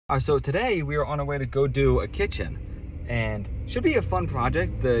So today we are on our way to go do a kitchen, and should be a fun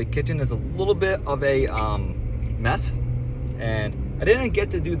project. The kitchen is a little bit of a mess, and I didn't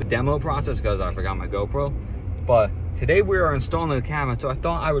get to do the demo process because I forgot my GoPro, but today we are installing the cabinet, so I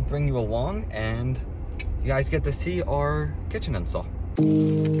thought I would bring you along and you guys get to see our kitchen install.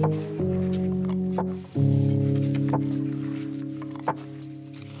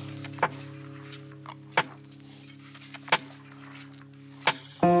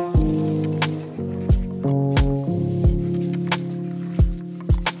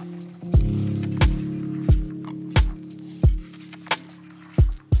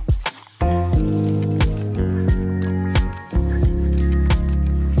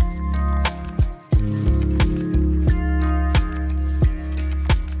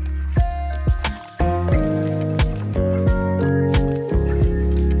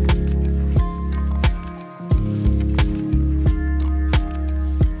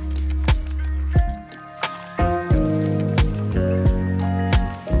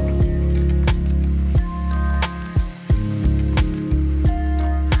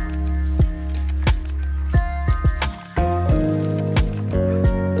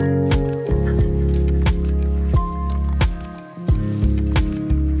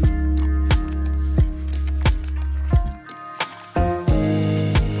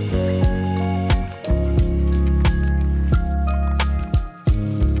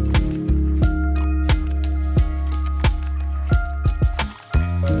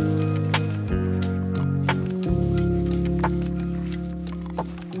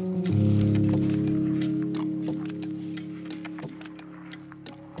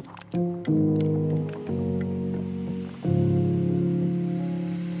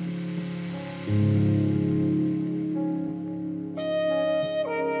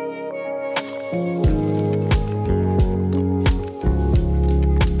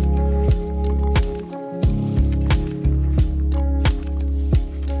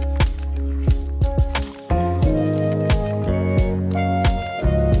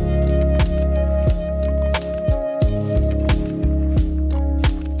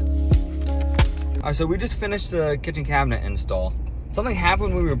 So we just finished the kitchen cabinet install. Something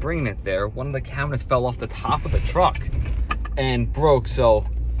happened when we were bringing it there. One of the cabinets fell off the top of the truck and broke, so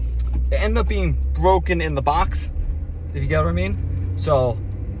it ended up being broken in the box, if you get what I mean. So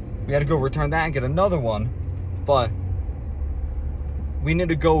we had to go return that and get another one, but we need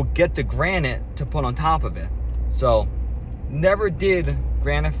to go get the granite to put on top of it. So never did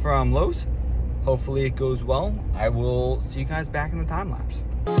granite from Lowe's. Hopefully it goes well. I will see you guys back in the time lapse.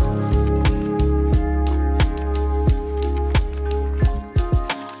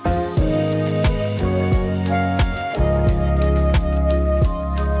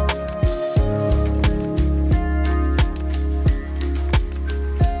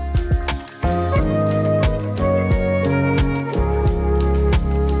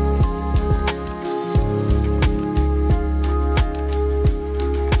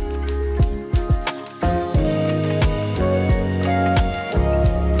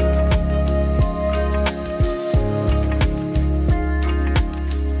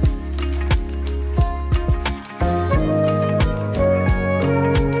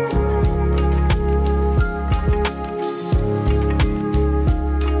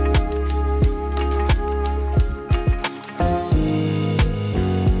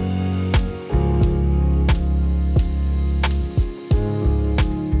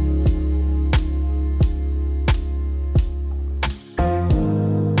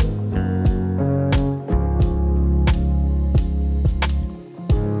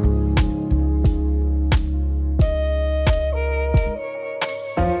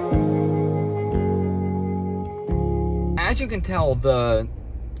 As you can tell, the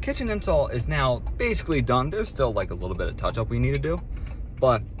kitchen install is now basically done. There's still like a little bit of touch-up we need to do,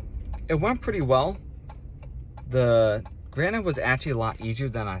 but it went pretty well. The granite was actually a lot easier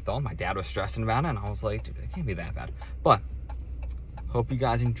than I thought. My dad was stressing about it, and I was like, dude, it can't be that bad. But hope you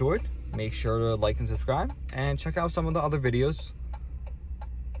guys enjoyed. Make sure to like and subscribe, and check out some of the other videos.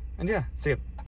 And yeah, see ya.